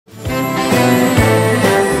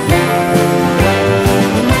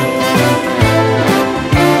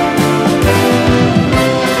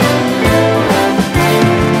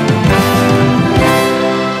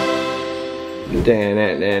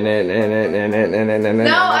No,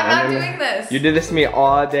 I'm not doing this. You did this to me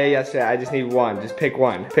all day yesterday. I just need one. Just pick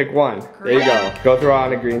one. Pick one. There you go. Go throw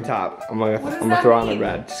on a green top. I'm gonna throw on a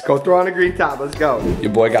red. Just go throw on a green top. Let's go.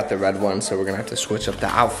 Your boy got the red one, so we're gonna have to switch up the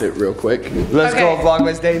outfit real quick. Let's go,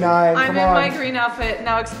 Vlogmas Day 9. I'm in my green outfit.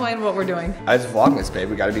 Now explain what we're doing. It's Vlogmas, babe.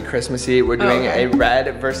 We gotta be Christmassy. We're doing a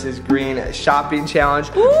red versus green shopping challenge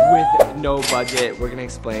with no budget. We're gonna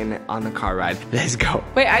explain on the car ride. Let's go.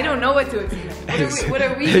 Wait, I don't know what to explain. What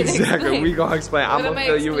are we gonna explain? We gonna explain. I'm gonna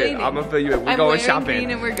fill you in. I'm gonna fill you in. We're going shopping.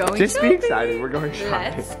 Green and we're going Just be excited. We're going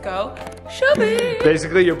shopping. Let's go shopping.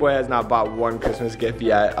 Basically, your boy has not bought one Christmas gift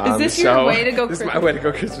yet. Is this your way to go? This is my way to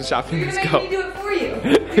go Christmas shopping. You're Let's gonna go. make me do it for you.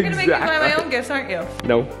 You're gonna make me buy my own gifts, aren't you?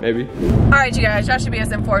 No, maybe. All right, you guys. Josh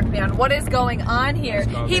has informed me on what is going on here.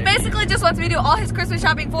 He basically just wants me to do all his Christmas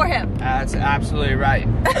shopping for him. That's absolutely right.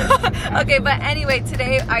 Okay, but anyway,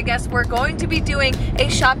 today I guess we're going to be doing a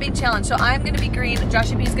shopping challenge. So I'm gonna be green,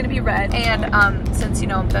 Josh B is gonna be red, and since you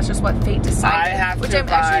know that's just what fate decided, which I'm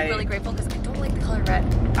actually really grateful because I don't like the color red.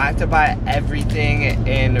 I have to buy everything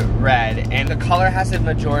in red, and the color has a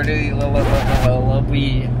majority. So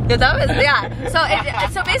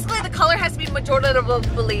basically, the color has to be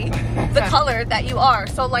majoritively the color that you are.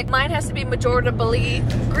 So like mine has to be majoritively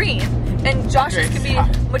green, and Josh's can be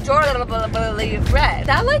majoritively red.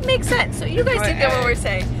 That like makes sense. So you guys do get what we're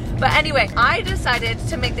saying. But anyway, I decided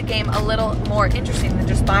to make the game a little more interesting than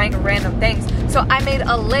just buying random things. So I made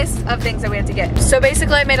a list of things that we had to get. So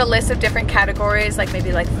basically I made a list of different categories, like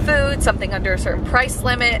maybe like food, something under a certain price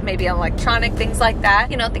limit, maybe electronic, things like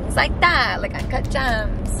that. You know, things like that, like uncut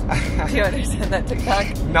gems. Do you understand that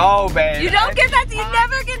TikTok? No, babe. You don't get that? You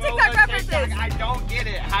never get TikTok references. I don't get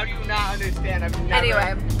it. How do you not understand? I've never.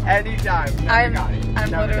 Anyway. Anytime. I'm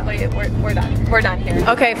literally, we're done. We're done here.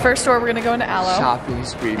 Okay, first store, we're gonna go into Aloe. Shopping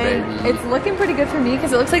spree, baby. It's looking pretty good for me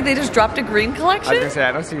because it looks like they just dropped a green collection. I was gonna say,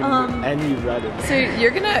 I don't see any red in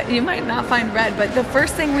there. So you might not find red, but the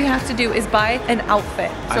first thing we have to do is buy an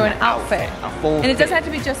outfit. So an outfit. A full and it doesn't have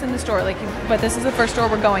to be just in the store, but this is the first store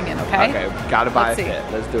we're going in, okay? Okay, gotta buy a fit.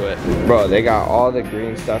 Let's do it. Bro, they got all the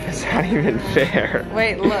green stuff. It's not even fair.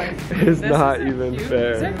 Wait, look. It's not even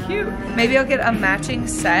fair. These are cute. Maybe I'll get a matching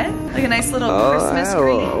set, like a nice little Christmas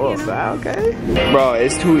green. Okay. Bro,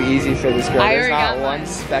 it's too easy for this girl. There's not one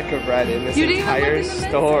speck of red in this entire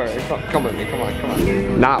store. Come with me, come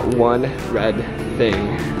on. Not one red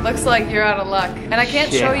thing. Looks like you're out of luck. And I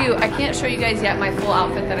can't show you guys yet my full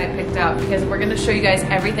outfit that I picked out because we're gonna show you guys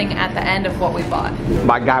everything at the end of what we bought.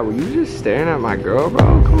 My guy, were you just staring at my girl,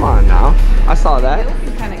 bro? Come on now. I saw that. You're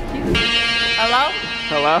looking kind of cute. Hello?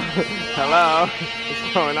 Hello? Hello?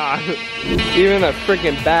 What's going on? Even the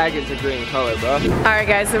freaking bag is a green color, bro. Alright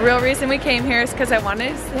guys, the real reason we came here is because I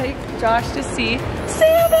wanted to take Josh to see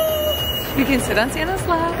Santa. You can sit on Santa's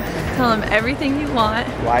lap, tell him everything you want.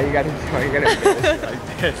 Why you gotta finish like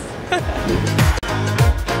this?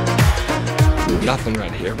 Nothing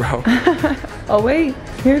right here, bro. Oh wait,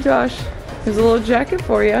 here Josh. There's a little jacket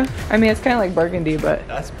for you. I mean, it's kind of like burgundy, but.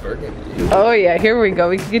 That's burgundy. Oh yeah, here we go.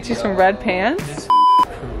 We can get you some red pants. It's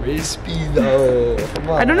crispy though. Come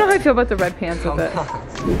on. I don't know how I feel about the red pants with it.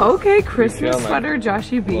 Okay, Christmas sweater,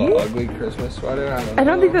 Joshy B. Ugly Christmas sweater. I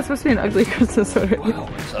don't think that's supposed to be an ugly Christmas sweater. Wow,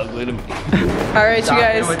 it's ugly to me. All right, you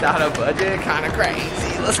guys. Without a budget, kind of crazy.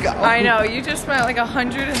 Let's go. I know, you just spent like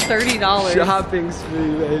 $130. Shopping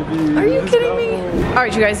spree, baby. Are you kidding me? All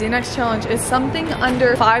right, you guys, the next challenge is something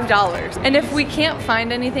under $5. And if we can't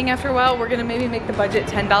find anything after a while, we're gonna maybe make the budget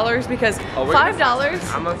 $10 because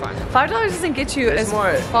 $5, I'm gonna find it. $5 doesn't get you as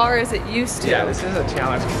far as it used to. Yeah, this is a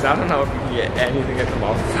challenge because I don't know if you can get anything at the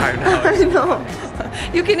mall for $5. I know.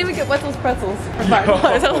 You can't even get Wetzel's pretzels for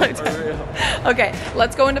 $5. Okay,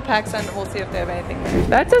 let's go into PacSun and we'll see if they have anything there.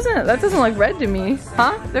 That doesn't look red to me.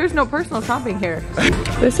 Huh? There's no personal shopping here.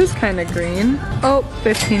 This is kind of green. Oh,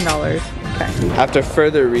 $15. Okay. After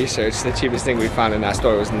further research, the cheapest thing we found in that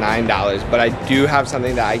store was $9, but I do have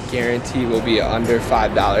something that I guarantee will be under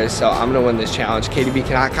 $5, so I'm gonna win this challenge. KDB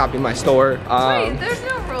cannot copy my store. Wait, there's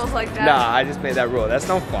no rules like that. Nah, I just made that rule. That's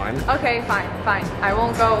no fun. Okay, fine. I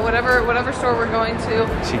won't go. Whatever store we're going to.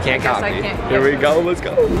 She can't copy. Here we go. Let's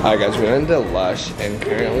go. All right, guys, we're into Lush and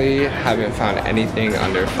currently haven't found anything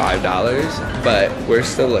under $5, but we're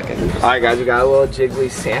still looking. All right, guys, we got a little jiggly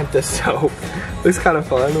Santa soap. Looks kind of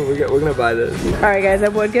fun. We're gonna buy this. All right, guys, I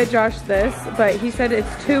would get Josh this, but he said it's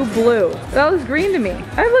too blue. That looks green to me.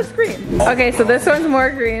 That looks green. Okay, so this one's more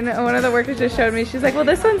green. One of the workers just showed me. She's like, well,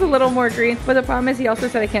 this one's a little more green, but the problem is he also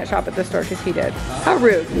said I can't shop at this store because he did. How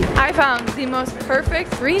rude. I found the most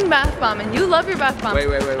perfect green bath bomb, and you love your bath bomb.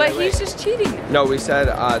 But he's just cheating. No, we said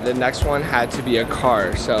the next one had to be a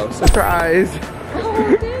car, so surprise.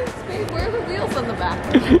 Oh, thanks, babe. Where are the wheels on the back?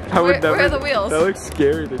 Where are the wheels? That looks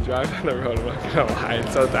scary to drive on the road, I'm not gonna lie.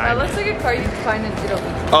 It's so tiny. That looks like a car you can find in Italy.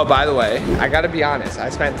 Oh, by the way, I gotta be honest. I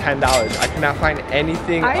spent $10. I cannot find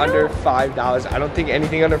anything under $5. I don't think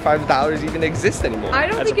anything under $5 even exists anymore. I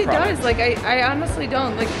don't think it does. Like, I honestly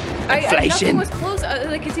don't. Like, nothing was close.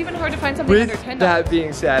 Like, it's even hard to find something under $10. With that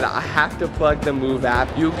being said, I have to plug the Move app.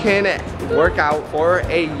 You can work out for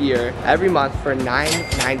a year every month for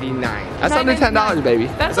 $9.99. That's under $10, baby.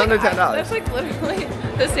 That's under $10. That's like literally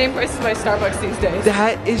the same price as my Starbucks these days.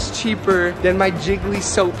 That is cheaper than my Jiggly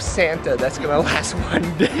Soap Santa that's gonna last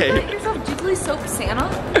one day. You got yourself Jiggly Soap Santa?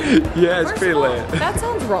 Yeah, it's pretty lit. That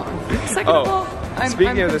sounds wrong. Second of all,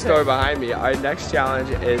 speaking of the story behind me, our next challenge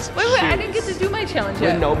is Wait, I didn't get to do my challenge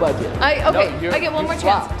yet. With no budget. I get one more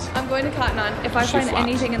chance. I'm going to Cotton On. If I find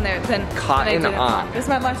anything in there, then Cotton On. This is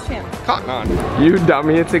my last chance. Cotton On. You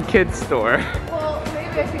dummy, it's a kid's store. Well,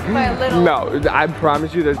 maybe I could buy a little. No, I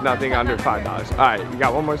promise you there's nothing under $5. Alright, you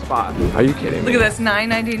got one more spot. Are you kidding me? Look at this,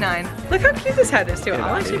 $9.99. Look how cute this hat is too.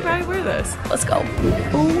 I'll actually probably wear this. Let's go.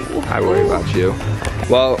 I worry about you.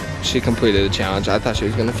 Well, she completed the challenge. I thought she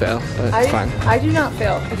was gonna fail, but it's fine. I do not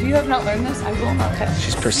fail. If you have not learned this, I will not fail.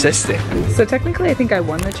 She's persistent. So technically, I think I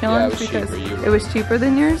won the challenge because it was cheaper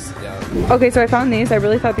than yours. Yeah. Okay, so I found these. I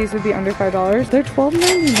really thought these would be under $5. They're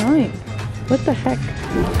 $12.99. What the heck?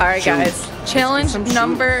 All right, guys. Challenge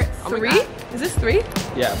number 3. Is this 3?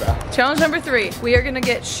 Yeah, bro. Challenge number 3. We are gonna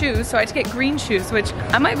get shoes. So I have to get green shoes, which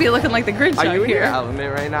I might be looking like the Grinch out here. Are you in your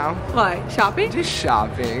element right now? Why? Shopping? Just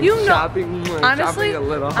shopping. You know, shopping, honestly, shopping a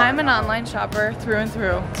little I'm an online shopper through and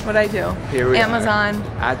through. That's what I do. Here we Amazon.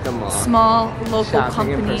 Are, at the mall. Small local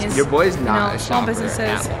Shopping companies. Your boy's not a small shopper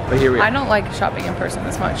businesses. But here we are. I don't like shopping in person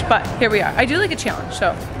as much, but here we are. I do like a challenge,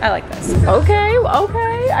 so I like this. Okay,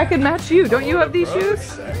 I could match you. Don't you have these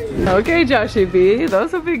shoes? Okay, Joshy B,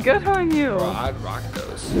 those would be good on you. Bro, I'd rock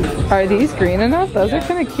those. Are these green enough? Those are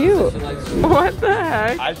kind of cute. What the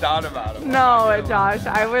heck? I thought about them. No, Josh,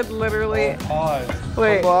 I would literally.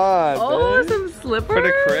 Wait. Come on, oh, some slippers? For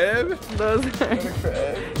the crib? Those are. For the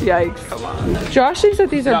crib? Yikes. Come on. Josh thinks that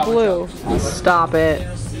these are blue. Stop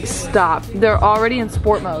it. Stop. They're already in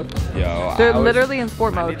sport mode. Yo, They're literally in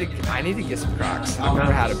sport mode. I need to get some Crocs. I've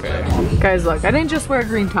never had a pair. Guys, look, I didn't just wear a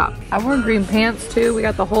green top. I wore green pants too. We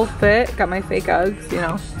got the whole fit. Got my fake Uggs, you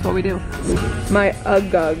know, that's what we do. My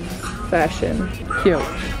Uggs fashion. Cute.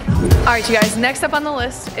 All right, you guys, next up on the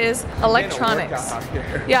list is electronics.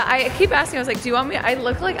 Yeah, I keep asking, I was like, do you want me, I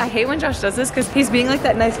hate when Josh does this because he's being like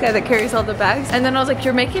that nice guy that carries all the bags. And then I was like,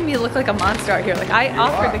 you're making me look like a monster out here. Like, I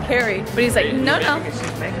offered to carry, but he's like, no.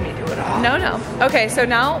 No. Okay, so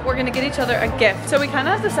now we're gonna get each other a gift. So we kind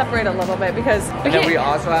of have to separate a little bit because we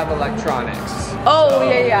also have electronics. Oh,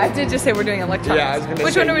 yeah, I did just say we're doing electronics. Yeah, I was gonna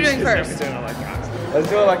Which one are we doing first? Let's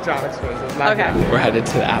do electronics first. Okay. We're headed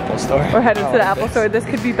to the Apple store. We're headed to the Apple store. This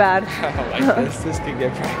could be bad. I don't like this. This could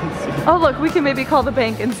get crazy. Oh, look, we can maybe call the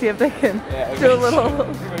bank and see if they can do a little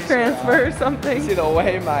transfer or something. See the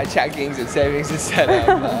way my checkings and savings is set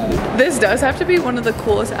up. This does have to be one of the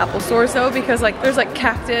coolest Apple stores though, because like there's like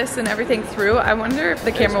cactus and everything through. I wonder if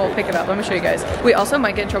the camera will pick it up. Let me show you guys. We also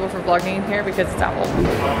might get in trouble for vlogging in here because it's Apple.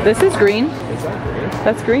 This is green. Is that green?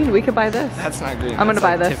 That's green. We could buy this. That's not green. I'm gonna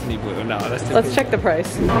buy this. Tiffany blue. No, that's Tiffany. Let's check the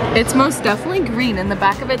price. It's most definitely green, and the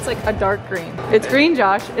back of it's like a dark green. It's green,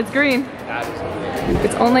 Josh. It's green. That is green.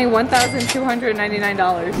 It's only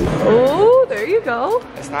 $1,299. Oh, there you go.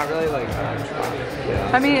 It's not really like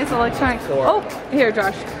electronic. I mean, it's electronic. Oh, here,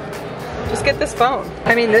 Josh. Just get this phone.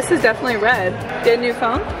 I mean, this is definitely red. Get a new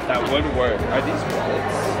phone? That would work. Are these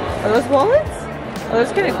wallets? Are those wallets? Oh,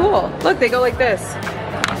 that's kind of cool. Look, they go like this.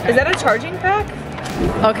 Is that a charging pack?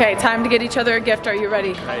 Okay, time to get each other a gift. Are you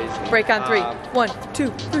ready? Break on 3. 1, 2,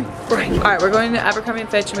 3, break. All right, we're going to Abercrombie &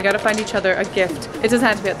 Fitch and we got to find each other a gift. It doesn't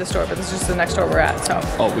have to be at the store, but this is just the next store we're at, so.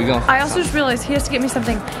 Oh, we go. I also just realized he has to get me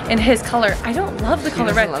something in his color. I don't love the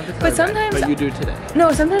color red, but sometimes. But you do today.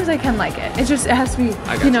 No, sometimes I can like it. It has to be,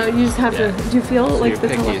 you know, you just have to, do you feel like the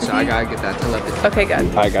color? So I gotta get that to love it. Okay, good.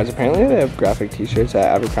 All right, guys, apparently they have graphic t-shirts at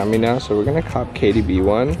Abercrombie now, so we're gonna cop KDB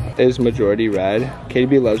one. It is majority red.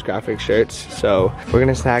 KDB loves graphic shirts, so we're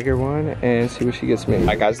gonna snag her one and see what she gets me. All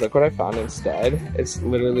right, guys, look what I found instead. It's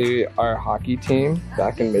literally our hockey team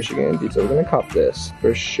back in Michigan. So we're gonna cop this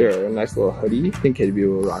for sure. A nice little hoodie. I think KDB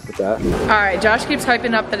will rock with that. All right, Josh keeps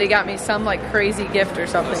hyping up that he got me some like crazy gift or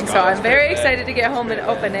something. So I'm very excited to get home and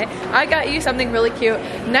open it. I got you something really cute.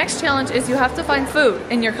 Next challenge is you have to find food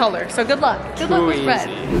in your color. So good luck. Good luck with red.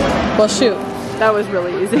 Well, shoot. That was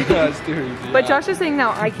really easy. That's too easy. But Josh is saying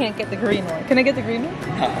now I can't get the green one. Can I get the green one?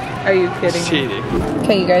 Are you kidding? Cheating.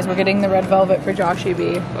 Okay, you guys, we're getting the red velvet for Joshy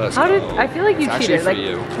B. How did I feel like you cheated? Like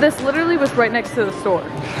this literally was right next to the store.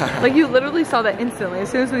 Like you literally saw that instantly as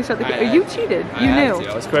soon as we shut the door. You cheated. You knew.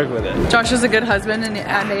 I was quick with it. Josh is a good husband, and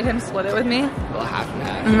I made him split it with me. Well, half and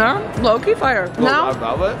half. No, low-key fire. Now,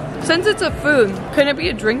 velvet? since it's a food, can it be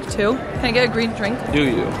a drink too? Can I get a green drink? Do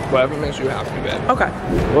you? Whatever makes you happy, babe. Okay.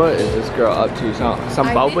 What is this girl up to? Some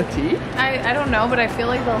boba tea? I don't know, but I feel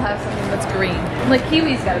like they'll have something that's green. Like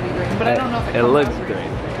kiwi's gotta be green, but I don't know if it looks green.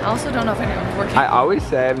 I also don't know if anyone's working. I always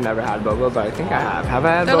say I've never had boba, but I think I have. Have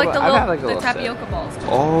I had They're boba? like the I've little, had like a the little tapioca balls.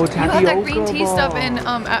 Oh, tapioca. You have that green tea stuff in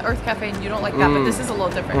at Earth Cafe, and you don't like that, but this is a little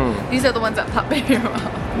different. These are the ones that pop in your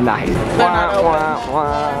mouth. Nice.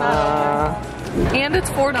 And it's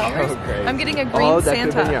 $4. I'm getting a green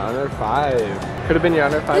Santa. Could have been your under $5. Could have been your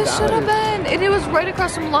under $5. This should have been. And it was right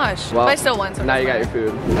across from Lush. Well, but I still won. So now you got your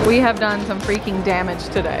food. We have done some freaking damage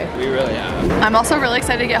today. We really have. I'm also really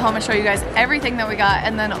excited to get home and show you guys everything that we got,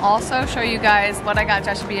 and then also show you guys what I got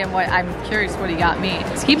Josh B and what I'm curious what he got me.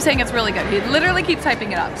 He keeps saying it's really good. He literally keeps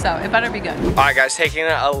typing it up, so it better be good. All right, guys, taking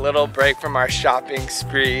a little break from our shopping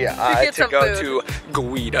spree to go to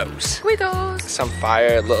Guido's. Guido's. Some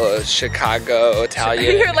fire little Chicago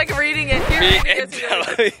Italian. You're like reading it. You're Me reading and it.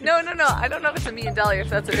 Deli. No. I don't know if it's a Me and Deli, if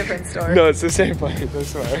that's a different store. No, it's the same place, I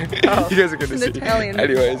swear. Oh, you guys are gonna see. Italian.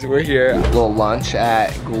 Anyways, we're here. A little lunch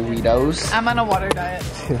at Guido's. I'm on a water diet.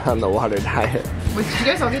 On the water diet. Wait, did you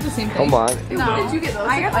guys all get the same thing? Come on. No. What did you get? Those?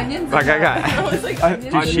 I got onions. Like I got. I was like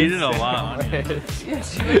onions. You cheated a lot on it.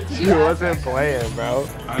 She wasn't playing, bro.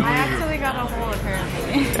 I actually got a hole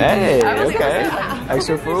apparently. Hey, okay.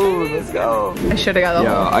 Extra food, let's go. I should have got the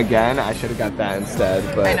Yo, again, I should have got that instead,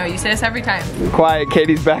 but. I know, you say this every time. Quiet,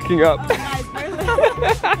 Katie's backing up.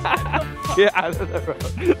 Get out of the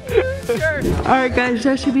road. Sure. Alright guys,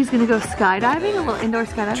 Joshie B's gonna go skydiving, a little indoor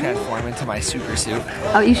skydiving. Transform into my super suit.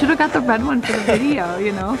 Oh, you should have got the red one for the video,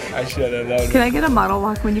 you know. I should have known. Can I get a model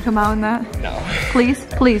walk when you come out in that? No.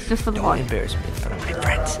 Please, just for the vlog. Embarrass me in front of my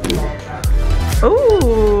friends.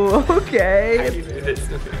 Ooh, okay.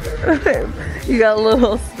 You got a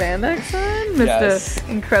little spandex on, Mr. Yes.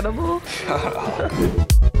 Incredible.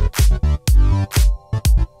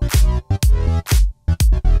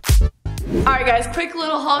 Alright guys, quick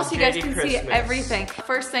little haul so you guys can see everything.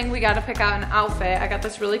 First thing, we gotta pick out an outfit. I got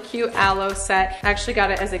this really cute aloe set. I actually got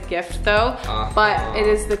it as a gift though, but it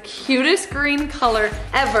is the cutest green color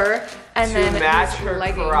ever. And then match these her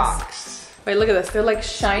leggings. Crocs. Wait, look at this. They're like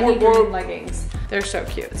shiny green leggings. They're so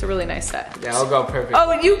cute. It's a really nice set. Yeah, I'll go perfect.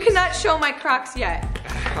 Oh, you cannot show my Crocs yet.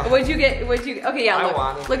 What'd you get? Okay,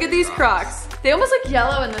 yeah, look at these Crocs. They almost look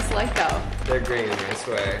yellow in this light though. They're green, I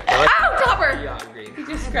swear. Ow, Topper! Beyond green. He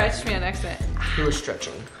just scratched me on accident. He was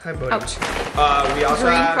stretching. Hi, buddy. Ouch. We also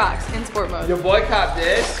Green have, Crocs in sport mode. Your boy copped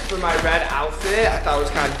this for my red outfit. I thought it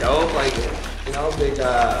was kind of dope. Like, you know, big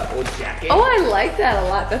old jacket. Oh, I like that a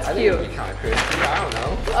lot. That's I cute. think it'd be kind of crispy. I don't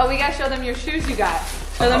know. Oh, we gotta show them your shoes you got.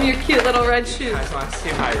 Show them your cute little red shoes. You guys want to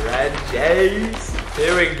see my red J's?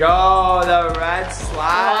 Here we go. The red slide.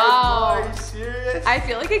 Wow. Are you serious? I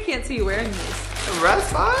feel like I can't see you wearing these. The red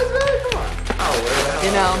slides, man? Come on. Oh, where the hell?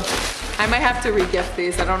 You know, I might have to re-gift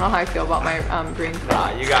these. I don't know how I feel about my green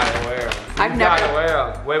Crocs. You gotta wear them. I've never. Gotta wear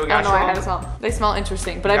them. Wait, we I gotta don't know. I show had to them. smell. They smell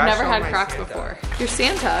interesting, but You I've gotta never show had my Crocs Santa. before. Your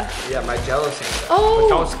Santa. Yeah, my Jello Santa. Oh.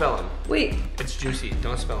 But don't spill them. Wait. It's juicy.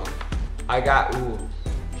 Don't spill them. I got. Ooh.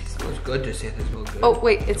 It smells good. Does Santa smell good? Oh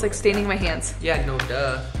wait, it's like staining my hands. Yeah, no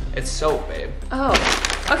duh. It's soap, babe. Oh.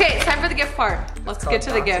 Okay, it's time for the gift part. Let's get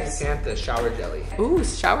to the gifts. Santa shower jelly. Ooh,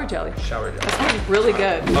 shower jelly. Shower jelly. That sounds really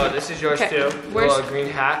good. Oh, this is yours Okay, too. where's- Little green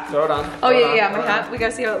hat. Throw it on. Oh Throw it yeah, on, yeah, throw my it hat. on. We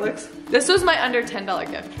gotta see how it looks. This was my under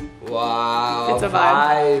 $10 gift. Wow. It's a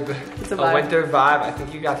vibe. It's a vibe. winter vibe. I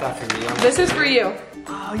think you got that for me. This is for you.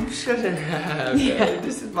 Oh, you shouldn't have. Yeah. Babe.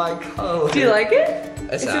 This is my color. Do you like it?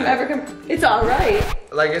 It's It's alright. It's alright.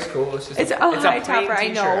 Like, it's cool. It's just It's a plain high topper, I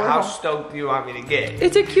know. t-shirt. How stoked do you want me to get?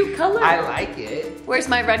 It's a cute color. I like it. Where's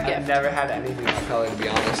my red I've gift? never had anything this color, to be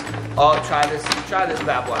honest. Oh, try this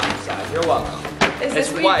bad boy outside. You're welcome. Is this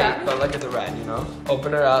It's what you white, got? but look at the red, you know?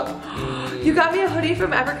 Open her up. You got me a hoodie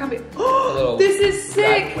from Abercrombie. little This is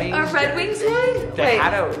sick. Red Wings A Red Wings one? They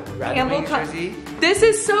had a Red Campbell Wings Cup. jersey This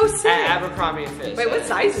is so sick. at Abercrombie & Fitch. Wait, what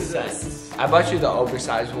size is this? I bought you the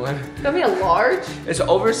oversized one. Got me a large? It's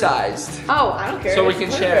oversized. Oh, I don't care. So we It's can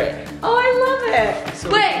perfect. share it. Oh, I love it. So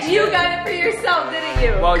we Wait, can you share it. got it for yourself, didn't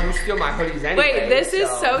you? Well, you steal my hoodies anyway. Wait, this is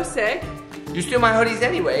so sick. You steal my hoodies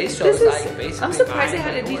anyway, so This it's is. like basically I'm surprised they mine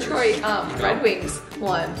had a and yours. Detroit You know? Red Wings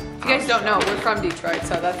one. If you guys don't know, we're from Detroit,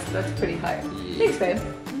 so that's pretty high. Thanks, babe.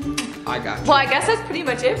 I got you. Well, I guess that's pretty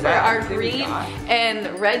much it for our green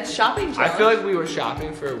and red shopping challenge. I feel like we were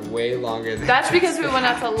shopping for way longer than That's because we went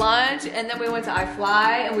out to lunch and then we went to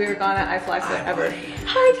iFly and we were gone at iFly forever.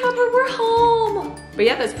 Hi, Topper, we're home. But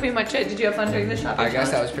yeah, that's pretty much it. Did you have fun during the shopping challenge? I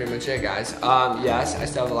guess that was pretty much it, guys. Yes, I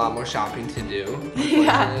still have a lot more shopping to do.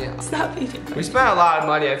 Yeah, stop eating. We spent a lot of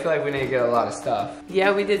money. I feel like we didn't get a lot of stuff.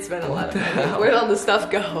 Yeah, we did spend a lot of money. Where'd all the stuff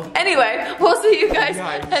go? Anyway, we'll see you guys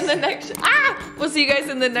in the next. We'll see you guys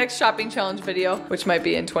in the next shopping challenge video, which might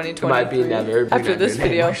be in 2020. It might be never. After this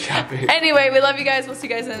video. Anyway, we love you guys. We'll see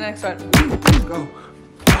you guys in the next one. Go.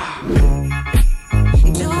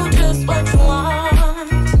 Do just what you want.